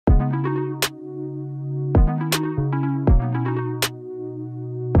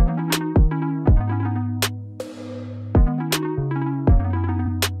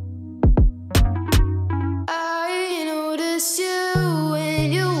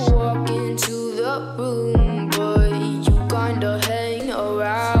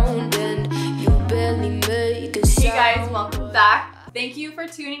Thank you for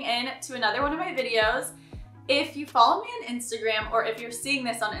tuning in to another one of my videos. If you follow me on Instagram, or if you're seeing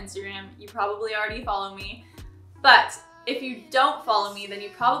this on Instagram, you probably already follow me. But if you don't follow me, then you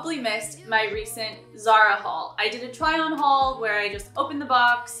probably missed my recent Zara haul. I did a try on haul where I just opened the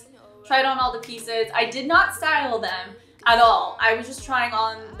box, tried on all the pieces. I did not style them at all. I was just trying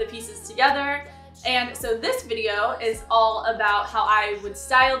on the pieces together. And so this video is all about how I would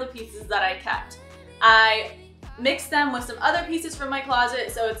style the pieces that I kept. I mixed them with some other pieces from my closet,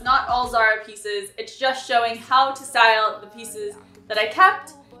 so it's not all Zara pieces. It's just showing how to style the pieces that I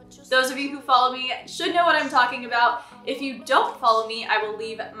kept. Those of you who follow me should know what I'm talking about. If you don't follow me, I will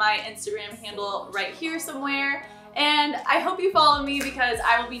leave my Instagram handle right here somewhere. And I hope you follow me because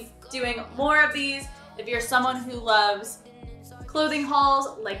I will be doing more of these. If you're someone who loves clothing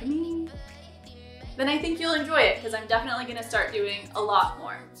hauls like me, then I think you'll enjoy it because I'm definitely gonna start doing a lot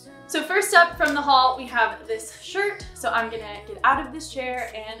more. So first up from the haul, we have this shirt. So I'm gonna get out of this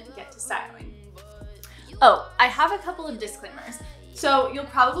chair and get to styling. Oh, I have a couple of disclaimers. So you'll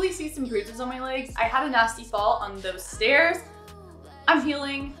probably see some bruises on my legs. I had a nasty fall on those stairs. I'm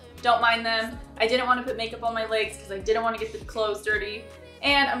healing, don't mind them. I didn't want to put makeup on my legs because I didn't want to get the clothes dirty.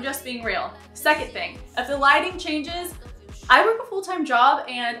 And I'm just being real. Second thing, if the lighting changes, I work a full-time job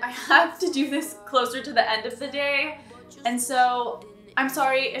and I have to do this closer to the end of the day. And so I'm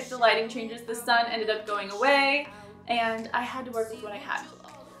sorry if the lighting changes. The sun ended up going away and I had to work with what I had.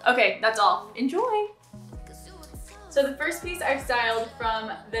 Okay, that's all. Enjoy. So the first piece I've styled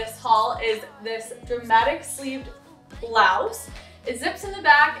from this haul is this dramatic sleeved blouse. It zips in the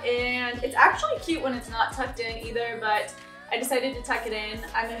back and it's actually cute when it's not tucked in either, but I decided to tuck it in.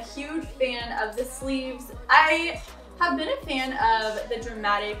 I'm a huge fan of the sleeves. I have been a fan of the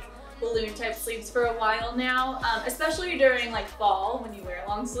dramatic balloon type sleeves for a while now, especially during like fall when you wear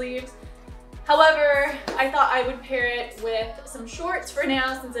long sleeves. However, I thought I would pair it with some shorts for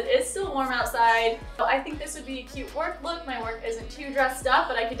now since it is still warm outside. So I think this would be a cute work look. My work isn't too dressed up,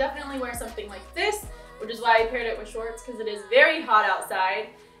 but I could definitely wear something like this, which is why I paired it with shorts because it is very hot outside.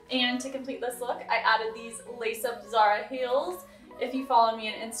 And to complete this look, I added these lace-up Zara heels. If you follow me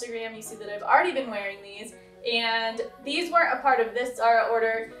on Instagram, you see that I've already been wearing these. And these weren't a part of this Zara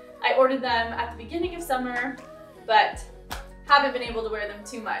order. I ordered them at the beginning of summer, but haven't been able to wear them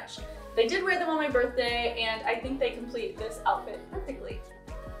too much. They did wear them on my birthday, and I think they complete this outfit perfectly.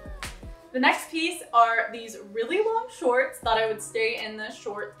 The next piece are these really long shorts. Thought I would stay in the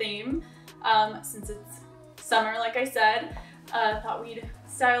short theme since it's summer, like I said. Thought we'd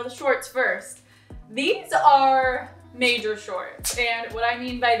style the shorts first. These are major shorts, and what I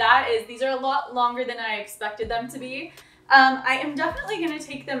mean by that is these are a lot longer than I expected them to be. I am definitely gonna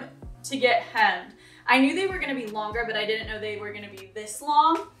take them to get hemmed. I knew they were gonna be longer, but I didn't know they were gonna be this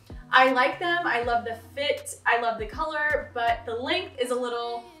long. I like them, I love the fit, I love the color, but the length is a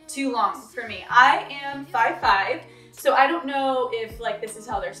little too long for me. I am 5'5", so I don't know if like this is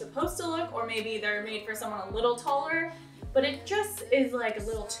how they're supposed to look, or maybe they're made for someone a little taller, but it just is like a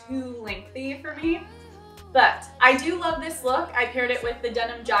little too lengthy for me. But I do love this look. I paired it with the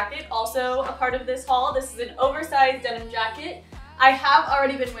denim jacket, also a part of this haul. This is an oversized denim jacket. I have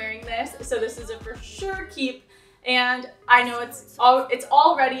already been wearing this, so this is a for sure keep. And I know it's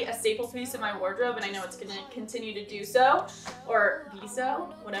already a staple piece in my wardrobe, and I know it's gonna continue to do so, or be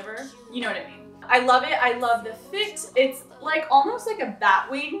so, whatever, you know what I mean. I love it, I love the fit. It's like almost like a bat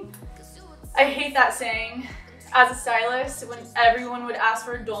wing. I hate that saying as a stylist when everyone would ask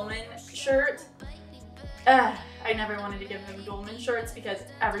for a dolman shirt. I never wanted to give them dolman shirts because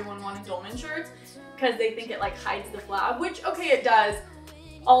everyone wanted dolman shirts because they think it like hides the flab, which okay, it does.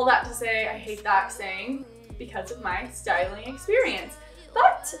 All that to say, I hate that saying because of my styling experience.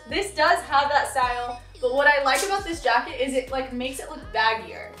 But this does have that style, but what I like about this jacket is it like makes it look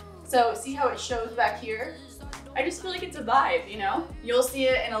baggier. So see how it shows back here? I just feel like it's a vibe, you know? You'll see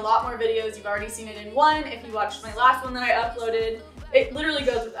it in a lot more videos. You've already seen it in one. If you watched my last one that I uploaded, it literally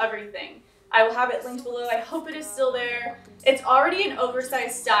goes with everything. I will have it linked below. I hope it is still there. It's already an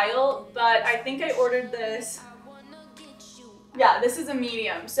oversized style, but I think I ordered this. Yeah, this is a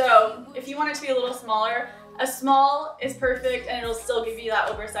medium. So if you want it to be a little smaller, a small is perfect and it'll still give you that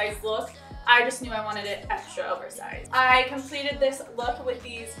oversized look. I just knew I wanted it extra oversized. I completed this look with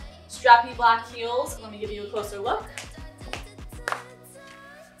these strappy black heels. Let me give you a closer look.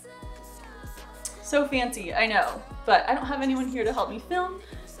 So fancy, I know, but I don't have anyone here to help me film,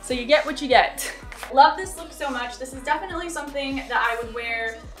 so you get what you get. Love this look so much. This is definitely something that I would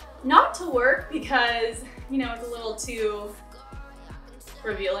wear not to work because, you know, it's a little too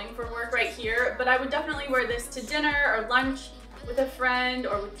revealing for work right here, but I would definitely wear this to dinner or lunch with a friend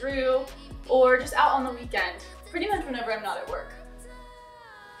or with Drew, or just out on the weekend, pretty much whenever I'm not at work.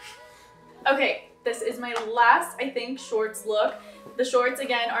 Okay, this is my last, I think, shorts look. The shorts,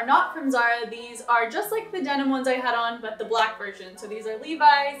 again, are not from Zara. These are just like the denim ones I had on, but the black version. So these are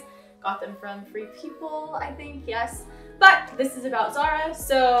Levi's. Got them from Free People, I think, yes. But this is about Zara,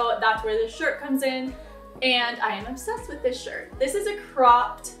 so that's where this shirt comes in. And I am obsessed with this shirt. This is a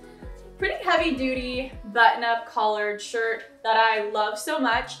cropped, pretty heavy duty button-up collared shirt that I love so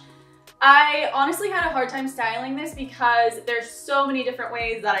much. I honestly had a hard time styling this because there's so many different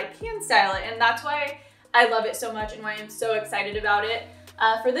ways that I can style it, and that's why I love it so much and why I'm so excited about it.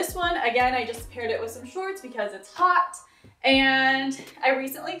 For this one, again, I just paired it with some shorts because it's hot, and I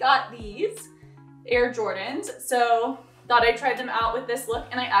recently got these Air Jordans, so thought I'd try them out with this look,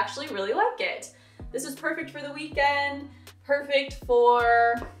 and I actually really like it. This is perfect for the weekend, perfect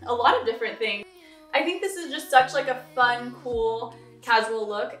for a lot of different things. I think this is just such like a fun, cool, casual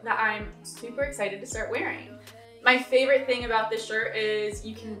look that I'm super excited to start wearing. My favorite thing about this shirt is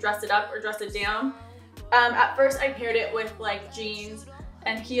you can dress it up or dress it down. At first I paired it with like jeans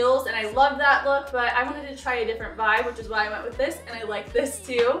and heels, and I love that look, but I wanted to try a different vibe, which is why I went with this, and I like this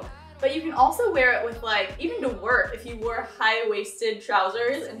too. But you can also wear it with like, even to work, if you wore high-waisted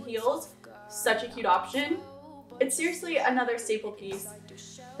trousers and heels, such a cute option. It's seriously another staple piece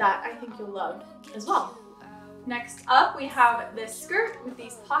that I think you'll love as well. Next up, we have this skirt with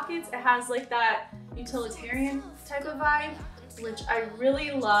these pockets. It has like that utilitarian type of vibe, which I really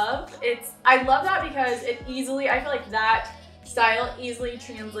love. I love that because I feel like that style easily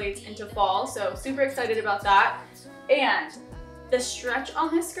translates into fall, so super excited about that. And the stretch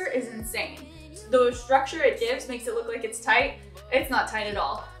on this skirt is insane. The structure it gives makes it look like it's tight. It's not tight at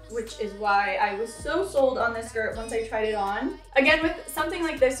all, which is why I was so sold on this skirt once I tried it on. Again, with something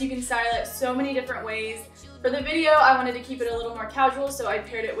like this, you can style it so many different ways. For the video, I wanted to keep it a little more casual, so I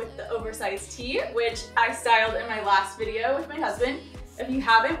paired it with the oversized tee, which I styled in my last video with my husband. If you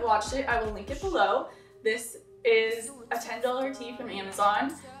haven't watched it, I will link it below. This is a $10 tee from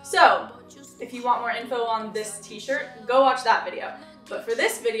Amazon. So if you want more info on this t-shirt, go watch that video. But for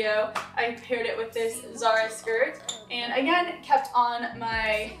this video, I paired it with this Zara skirt, and again, kept on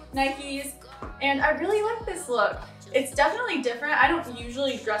my Nikes, and I really like this look. It's definitely different. I don't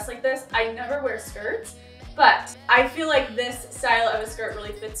usually dress like this. I never wear skirts, but I feel like this style of a skirt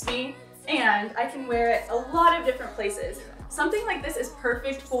really fits me, and I can wear it a lot of different places. Something like this is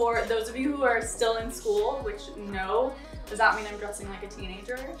perfect for those of you who are still in school, which no, does that mean I'm dressing like a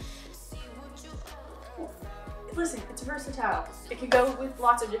teenager? Listen, it's versatile. It could go with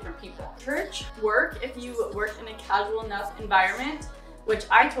lots of different people. Church, work, if you work in a casual enough environment, which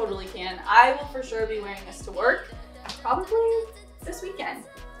I totally can, I will for sure be wearing this to work, probably this weekend.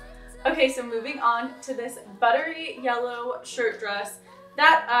 Okay, so moving on to this buttery yellow shirt dress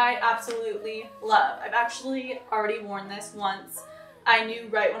that I absolutely love. I've actually already worn this once. I knew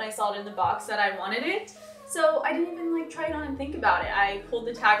right when I saw it in the box that I wanted it, so I didn't even like try it on and think about it. I pulled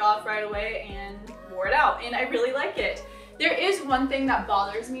the tag off right away and wore it out, and I really like it. There is one thing that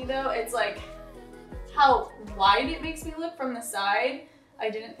bothers me though. It's like how wide it makes me look from the side. I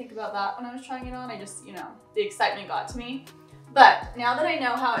didn't think about that when I was trying it on. I just, you know, the excitement got to me. But now that I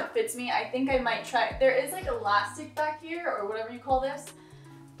know how it fits me, I think I might try. There is like elastic back here, or whatever you call this,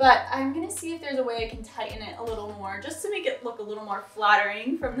 but I'm gonna see if there's a way I can tighten it a little more just to make it look a little more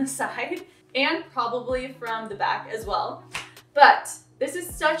flattering from the side and probably from the back as well. But this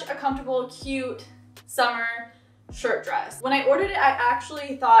is such a comfortable, cute summer shirt dress. When I ordered it, I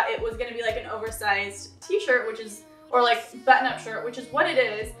actually thought it was gonna be like an oversized t-shirt, or like button-up shirt, which is what it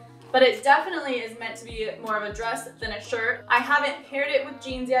is, but it definitely is meant to be more of a dress than a shirt. I haven't paired it with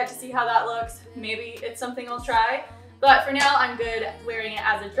jeans yet to see how that looks. Maybe it's something I'll try, but for now I'm good wearing it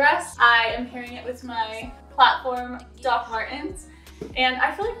as a dress. I am pairing it with my platform Doc Martens, and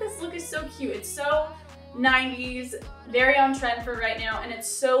I feel like this look is so cute. It's so 90s, very on trend for right now, and it's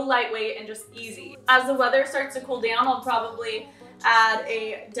so lightweight and just easy. As the weather starts to cool down, I'll probably add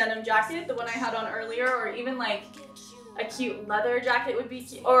a denim jacket, the one I had on earlier, or even like a cute leather jacket would be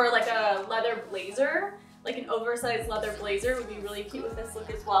cute, or like a leather blazer, like an oversized leather blazer would be really cute with this look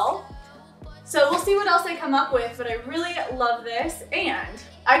as well. So we'll see what else I come up with, but I really love this, and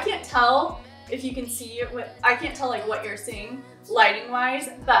I can't tell if you can see I can't tell like what you're seeing lighting wise,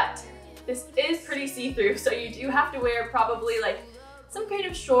 but this is pretty see-through, so you do have to wear probably like some kind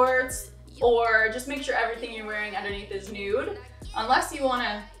of shorts, or just make sure everything you're wearing underneath is nude, unless you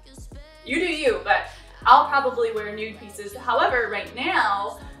wanna, you do you, but I'll probably wear nude pieces. However, right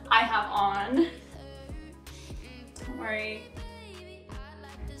now I have on, don't worry,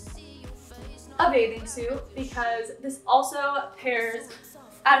 a bathing suit, because this also pairs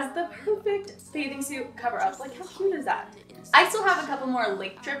as the perfect bathing suit cover up. Like, how cute is that? I still have a couple more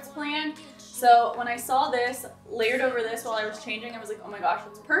lake trips planned, So when I saw this layered over this while I was changing, I was like, oh my gosh,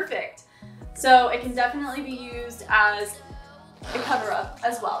 that's perfect. So it can definitely be used as a cover up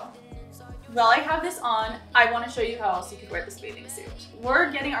as well. While I have this on, I want to show you how else you could wear this bathing suit.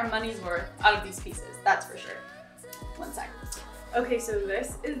 We're getting our money's worth out of these pieces, that's for sure. One sec. Okay, so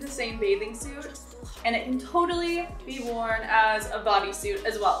this is the same bathing suit, and it can totally be worn as a bodysuit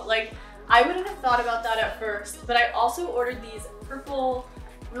as well. Like, I wouldn't have thought about that at first, but I also ordered these purple,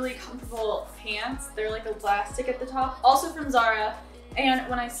 really comfortable pants. They're like elastic at the top, also from Zara. And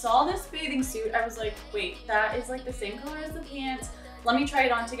when I saw this bathing suit, I was like, wait, that is like the same color as the pants. Let me try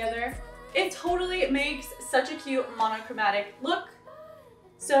it on together. It totally makes such a cute monochromatic look.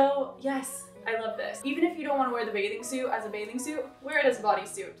 So yes, I love this. Even if you don't want to wear the bathing suit as a bathing suit, wear it as a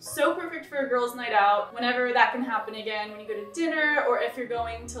bodysuit. So perfect for a girls' night out, whenever that can happen again, when you go to dinner, or if you're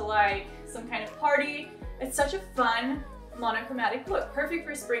going to like some kind of party. It's such a fun monochromatic look, perfect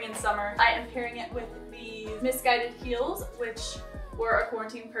for spring and summer. I am pairing it with these misguided heels, which were a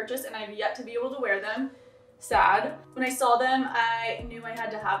quarantine purchase and I've yet to be able to wear them. Sad. When I saw them, I knew I had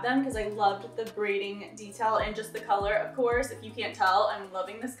to have them because I loved the braiding detail and just the color, of course. If you can't tell, I'm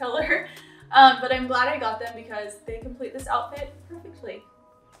loving this color. But I'm glad I got them because they complete this outfit perfectly.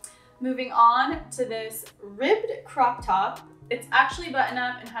 Moving on to this ribbed crop top. It's actually button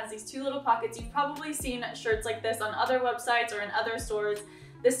up and has these two little pockets. You've probably seen shirts like this on other websites or in other stores.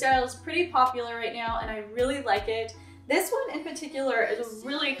 This style is pretty popular right now and I really like it. This one in particular is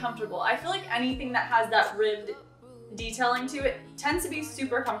really comfortable. I feel like anything that has that ribbed detailing to it tends to be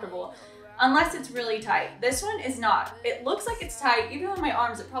super comfortable, unless it's really tight. This one is not. It looks like it's tight. Even on my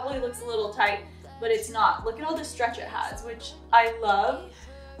arms, it probably looks a little tight, but it's not. Look at all the stretch it has, which I love.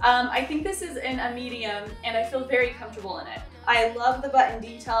 I think this is in a medium and I feel very comfortable in it. I love the button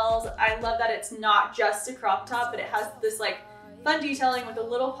details. I love that it's not just a crop top, but it has this like fun detailing with the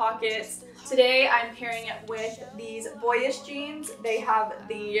little pockets. Today I'm pairing it with these boyish jeans. They have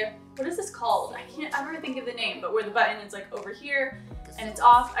the, what is this called? I can't ever think of the name, but where the button is like over here and it's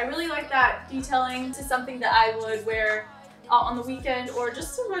off. I really like that detailing to something that I would wear on the weekend or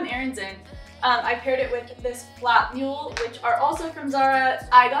just to run errands in. I paired it with this flat mule, which are also from Zara.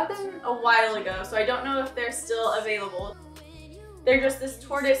 I got them a while ago, so I don't know if they're still available. They're just this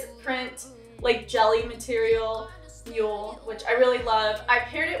tortoise print, like jelly material mule, which I really love. I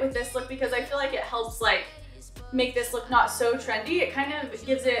paired it with this look because I feel like it helps like make this look not so trendy. It kind of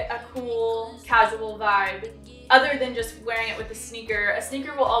gives it a cool casual vibe other than just wearing it with a sneaker. A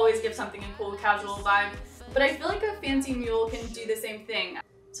sneaker will always give something a cool casual vibe, but I feel like a fancy mule can do the same thing.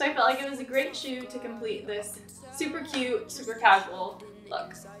 So I felt like it was a great shoe to complete this super cute, super casual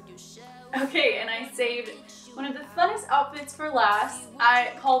look. Okay, and I saved one of the funnest outfits for last.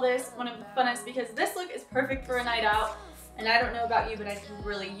 I call this one of the funnest because this look is perfect for a night out, and I don't know about you, but I can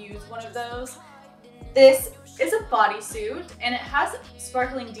really use one of those. This is a bodysuit, and it has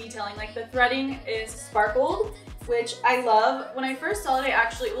sparkling detailing, like the threading is sparkled, which I love. When I first saw it,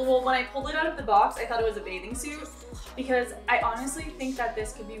 when I pulled it out of the box, I thought it was a bathing suit because I honestly think that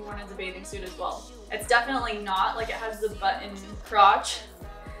this could be worn as a bathing suit as well. It's definitely not, like it has the button crotch,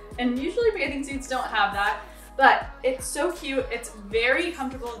 and usually bathing suits don't have that. But it's so cute, it's very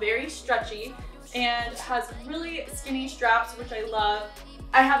comfortable, very stretchy, and has really skinny straps, which I love.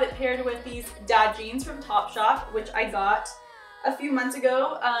 I have it paired with these dad jeans from Topshop, which I got a few months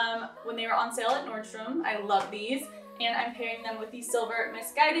ago when they were on sale at Nordstrom. I love these, and I'm pairing them with these silver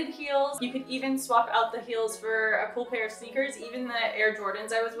misguided heels. You could even swap out the heels for a cool pair of sneakers, even the Air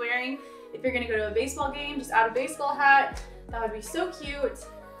Jordans I was wearing. If you're gonna go to a baseball game, just add a baseball hat. That would be so cute.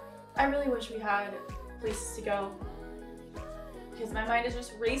 I really wish we had places to go because my mind is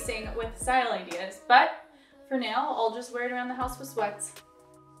just racing with style ideas, but for now I'll just wear it around the house with sweats.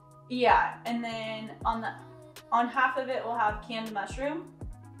 Yeah, and then on half of it we'll have canned mushroom,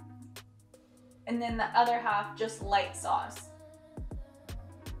 and then the other half just light sauce.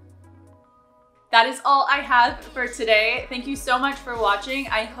 That is all I have for today. Thank you so much for watching.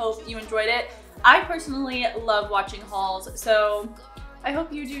 I hope you enjoyed it. I personally love watching hauls, so I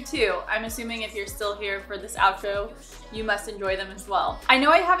hope you do too. I'm assuming if you're still here for this outro, you must enjoy them as well. I know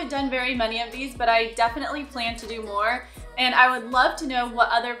I haven't done very many of these, but I definitely plan to do more. And I would love to know what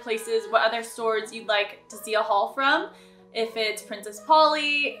other places, what other stores you'd like to see a haul from. If it's Princess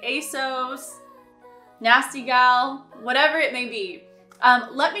Polly, ASOS, Nasty Gal, whatever it may be.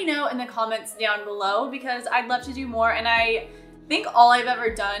 Let me know in the comments down below because I'd love to do more, and I think all I've ever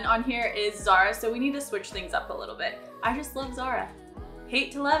done on here is Zara, so we need to switch things up a little bit. I just love Zara.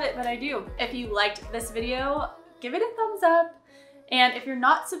 Hate to love it, but I do. If you liked this video, give it a thumbs up. And if you're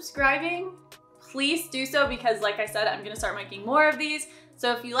not subscribing, please do so because like I said, I'm gonna start making more of these.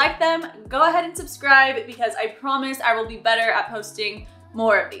 So if you like them, go ahead and subscribe because I promise I will be better at posting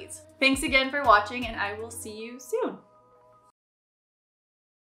more of these. Thanks again for watching and I will see you soon.